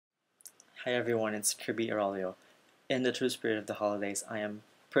Hi everyone, it's Kirby Araullo. In the true spirit of the holidays, I am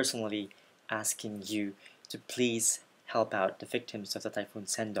personally asking you to please help out the victims of the Typhoon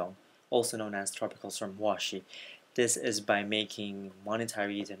Sendong, also known as Tropical Storm Washi. This is by making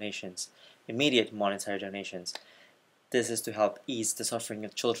monetary donations, immediate monetary donations. This is to help ease the suffering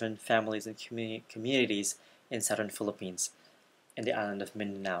of children, families, and communities in southern Philippines and the island of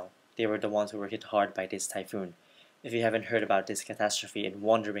Mindanao. They were the ones who were hit hard by this typhoon. If you haven't heard about this catastrophe and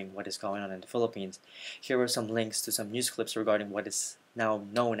wondering what is going on in the Philippines, here are some links to some news clips regarding what is now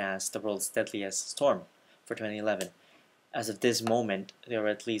known as the world's deadliest storm for 2011. As of this moment, there are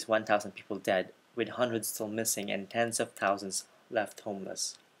at least 1,000 people dead, with hundreds still missing and tens of thousands left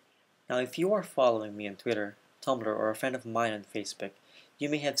homeless. Now, if you are following me on Twitter, Tumblr, or a friend of mine on Facebook, you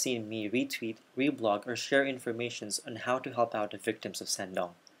may have seen me retweet, reblog, or share information on how to help out the victims of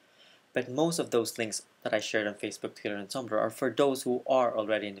Sendong. But most of those links that I shared on Facebook, Twitter, and Tumblr are for those who are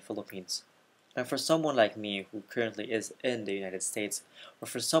already in the Philippines. And for someone like me who currently is in the United States, or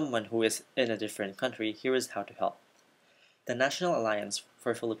for someone who is in a different country, here is how to help. The National Alliance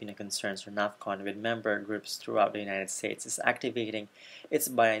for Filipino Concerns, or NAFCON, with member groups throughout the United States, is activating its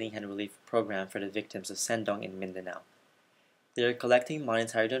Bayanihan relief program for the victims of Sendong in Mindanao. They are collecting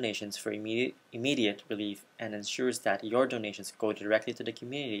monetary donations for immediate relief and ensures that your donations go directly to the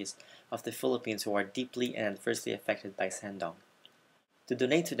communities of the Philippines who are deeply and adversely affected by Sendong. To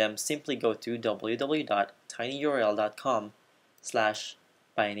donate to them, simply go to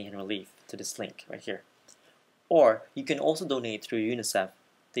www.tinyurl.com/bayanihanrelief to this link right here. Or you can also donate through UNICEF,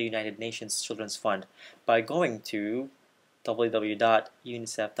 the United Nations Children's Fund, by going to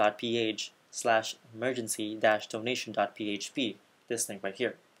www.unicef.ph/emergency-donation.php, this link right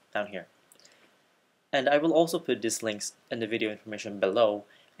here, down here. And I will also put these links in the video information below,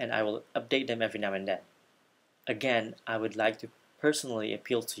 and I will update them every now and then. Again, I would like to personally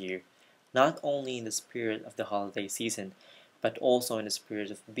appeal to you, not only in the spirit of the holiday season, but also in the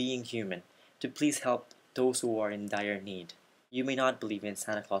spirit of being human, to please help those who are in dire need. You may not believe in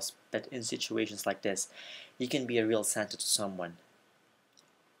Santa Claus, but in situations like this, you can be a real Santa to someone,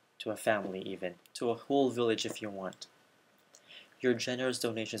 to a family even, to a whole village if you want. Your generous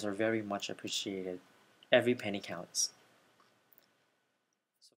donations are very much appreciated. Every penny counts.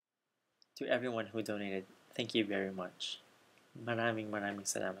 So, to everyone who donated, thank you very much. Maraming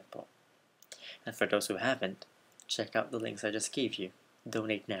salamat po. And for those who haven't, check out the links I just gave you.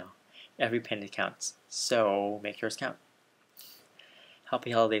 Donate now. Every penny counts, so make yours count.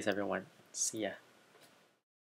 Happy holidays, everyone. See ya.